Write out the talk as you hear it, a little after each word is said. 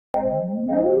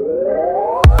Hello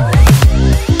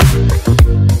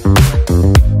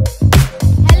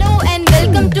and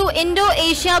welcome to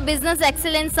Indo-Asia Business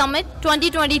Excellence Summit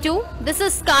 2022. This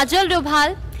is Kajal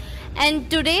Rubhal,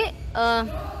 and today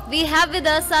we have with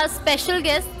us our special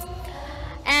guests.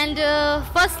 And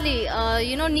firstly,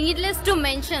 needless to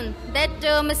mention that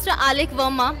Mr. Alec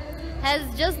Verma has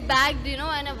just bagged,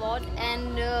 an award,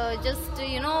 and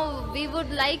we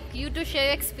would like you to share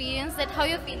your experience. That how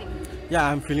you're feeling. Yeah,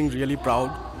 I'm feeling really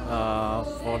proud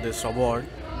for this award,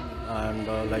 and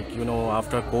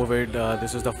after COVID,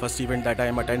 this is the first event that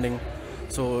I'm attending,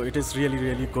 so it is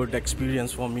really good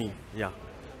experience for me. Yeah,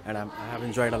 and I have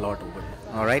enjoyed a lot over it.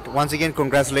 All right. Once again,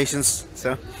 congratulations,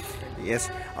 sir. Yes,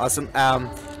 awesome.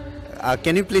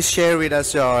 Can you please share with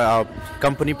us your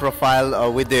company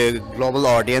profile with the global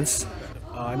audience?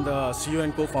 I'm the CEO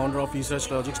and co-founder of Esearch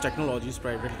Logix Technologies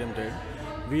Private Limited.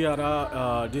 We are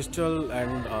a digital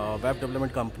and web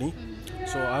development company.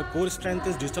 So our core strength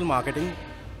is digital marketing,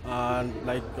 and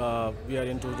we are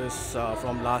into this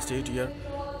from last 8 years.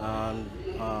 And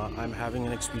I'm having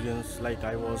an experience, like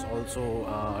I was also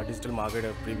a digital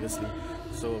marketer previously.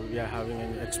 So we are having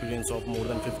an experience of more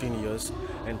than 15 years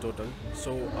in total.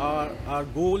 So our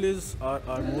goal is, our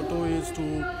motto is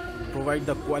to provide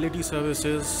the quality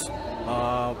services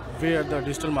where the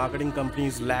digital marketing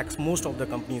companies lacks, most of the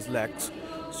companies lacks.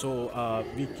 So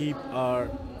we keep our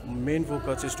main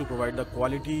focus is to provide the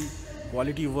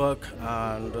quality work,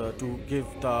 and to give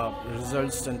the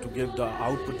results and to give the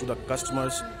output to the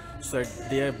customers, so that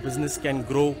their business can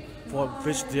grow, for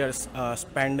which they are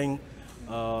spending.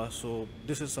 So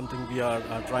this is something we are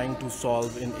trying to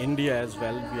solve in India as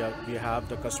well. We have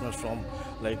the customers from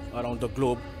around the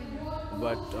globe,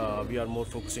 but we are more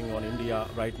focusing on India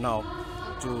right now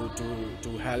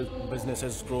to help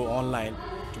businesses grow online,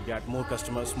 to get more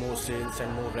customers, more sales,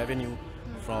 and more revenue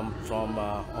from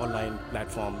online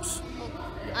platforms.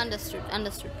 Understood.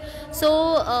 So,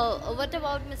 what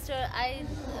about Mr. I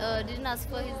didn't ask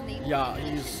for his name. Yeah,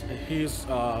 he's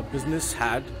business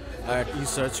head at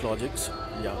Esearch Logix.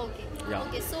 Yeah. Okay. Yeah.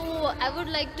 Okay. So, I would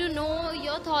like to know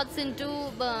your thoughts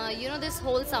into this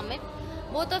whole summit.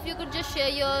 Both of you could just share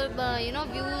your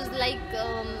views,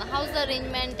 how's the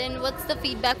arrangement and what's the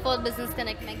feedback for Business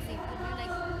Connect magazine.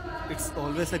 It's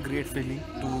always a great feeling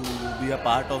to be a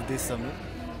part of this summit,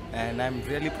 and I'm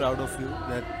really proud of you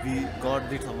that we got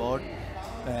this award,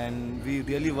 and we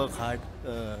really work hard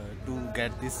to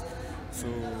get this. So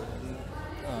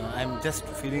I'm just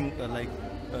feeling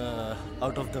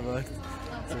out of the world.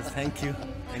 So thank you.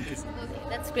 Okay,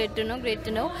 that's great to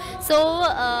know. So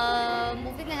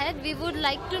moving ahead, we would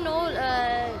like to know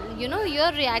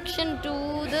your reaction to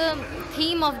the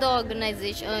theme of the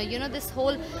organization. This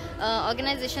whole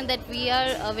organization that we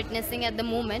are witnessing at the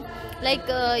moment,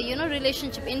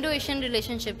 relationship, Indo-Asian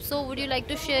relationship. So would you like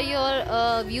to share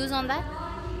your views on that?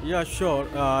 Yeah, sure.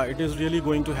 It is really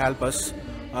going to help us,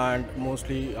 and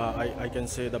mostly I can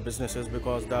say the businesses,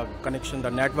 because the connection, the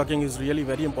networking is really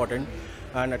very important,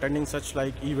 and attending such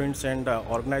events and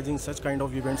organizing such kind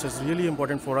of events is really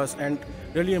important for us and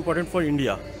really important for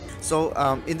India. So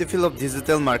in the field of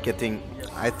digital marketing,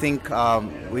 I think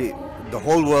the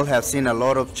whole world has seen a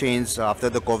lot of change after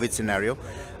the COVID scenario.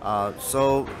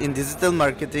 So in digital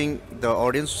marketing, the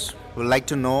audience would like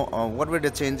to know what were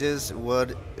the changes.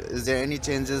 Is there any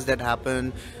changes that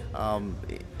happened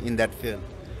in that field?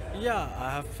 Yeah, I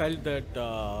have felt that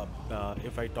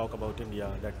if I talk about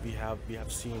India, that we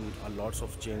have seen lots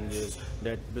of changes,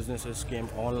 that businesses came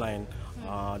online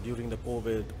during the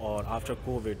COVID or after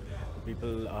COVID.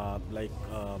 People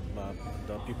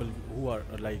the people who are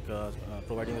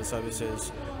providing the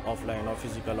services offline or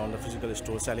physical on the physical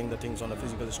store, selling the things on the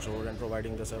physical store and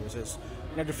providing the services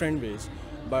in different ways.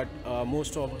 But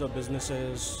most of the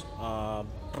businesses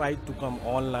tried to come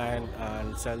online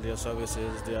and sell their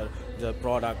services, their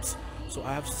products. So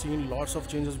I have seen lots of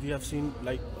changes. We have seen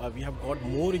we have got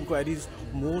more inquiries,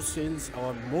 more sales,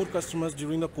 or more customers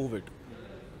during the COVID,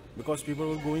 because people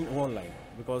were going online,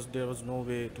 because there was no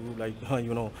way to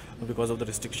because of the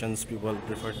restrictions, people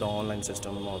preferred the online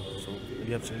system and all. So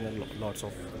we have seen lots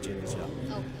of changes.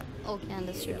 Yeah. Okay,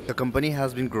 understood. The company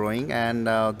has been growing, and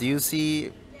do you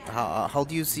see how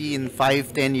do you see in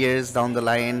 5-10 years down the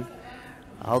line?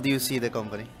 How do you see the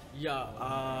company?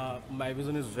 Yeah, my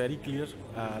vision is very clear,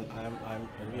 and I'm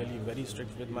really very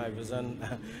strict with my vision,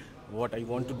 what I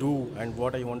want to do and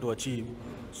what I want to achieve.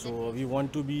 So we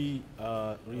want to be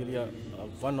really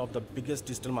one of the biggest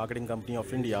digital marketing company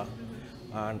of India,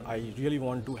 and I really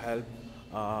want to help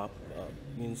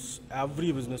means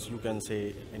every business, you can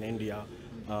say, in India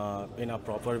in a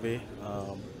proper way,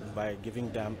 by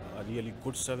giving them really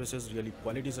good services, really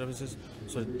quality services,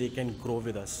 so that they can grow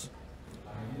with us.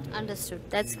 Understood.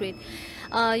 That's great.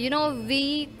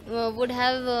 We would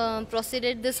have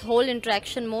proceeded this whole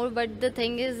interaction more, but the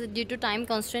thing is, due to time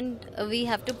constraint, we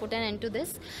have to put an end to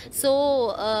this.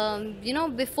 So,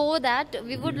 before that,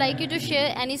 we would like you to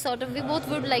share we both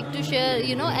would like to share,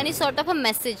 any sort of a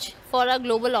message for our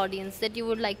global audience that you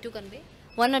would like to convey.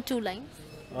 1 or 2 lines.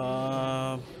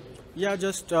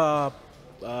 Just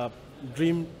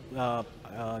dream.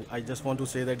 I just want to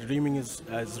say that dreaming is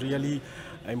really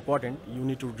important. You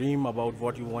need to dream about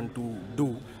what you want to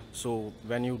do. So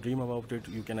when you dream about it,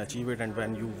 you can achieve it, and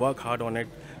when you work hard on it,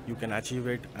 you can achieve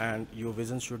it. And your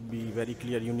vision should be very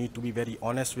clear. You need to be very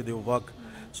honest with your work.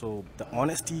 So the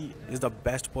honesty is the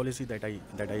best policy that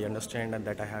I understand and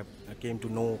that I came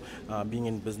to know being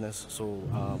in business. So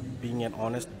being an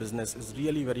honest business is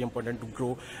really very important to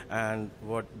grow. And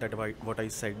what I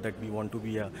said, that we want to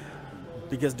be a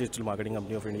biggest digital marketing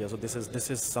company of India. So this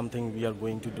is something we are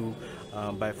going to do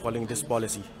by following this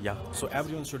policy. Yeah. So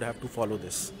everyone should have to follow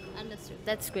this. Understood.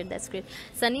 That's great. That's great.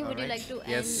 Sunny, would you like to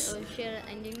share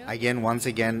an ending note? Once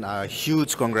again,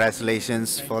 huge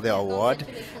congratulations for the award.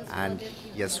 And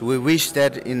yes, we wish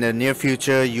that in the near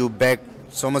future you bag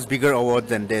so much bigger award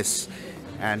than this.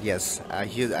 And yes,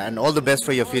 and all the best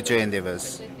for your future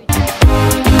endeavors.